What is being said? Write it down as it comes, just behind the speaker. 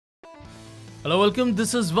Hello, welcome.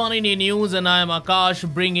 This is Oneindia News and I am Akash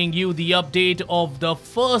bringing you the update of the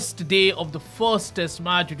first day of the first test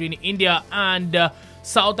match between India and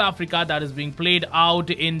South Africa that is being played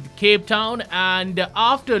out in Cape Town. And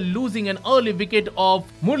after losing an early wicket of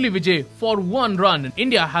Vijay for 1 run,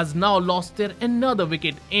 India has now lost their another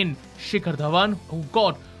wicket in Shikhar Dhawan, who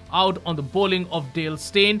got out on the bowling of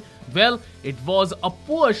Styne. Well, it was a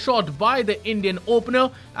poor shot by the Indian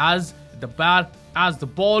opener as the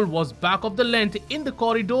ball was back of the length in the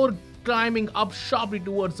corridor, climbing up sharply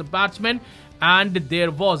towards the batsman, and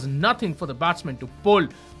there was nothing for the batsman to pull.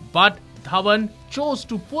 But Dhawan chose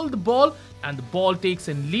to pull the ball, and the ball takes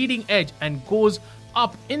a leading edge and goes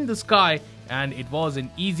up in the sky, and it was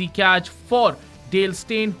an easy catch for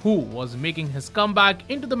Styne, who was making his comeback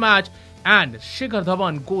into the match, and Shikhar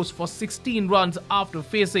Dhawan goes for 16 runs after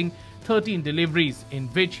facing 13 deliveries in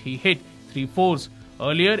which he hit 3 fours.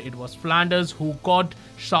 Earlier, it was Flanders who got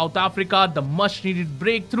South Africa the much-needed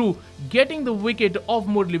breakthrough, getting the wicket of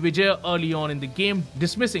Vijay early on in the game,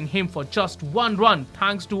 dismissing him for just 1 run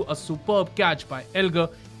thanks to a superb catch by Elgar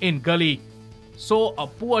in gully. So, a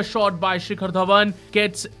poor shot by Shikhar Dhawan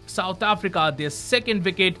gets South Africa their second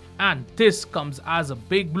wicket, and this comes as a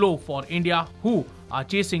big blow for India, who are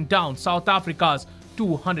chasing down South Africa's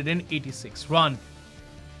 286 run.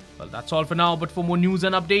 Well, that's all for now, but for more news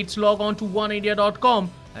and updates, log on to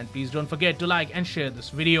oneindia.com and please don't forget to like and share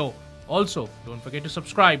this video. Also, don't forget to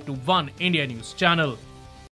subscribe to Oneindia News channel.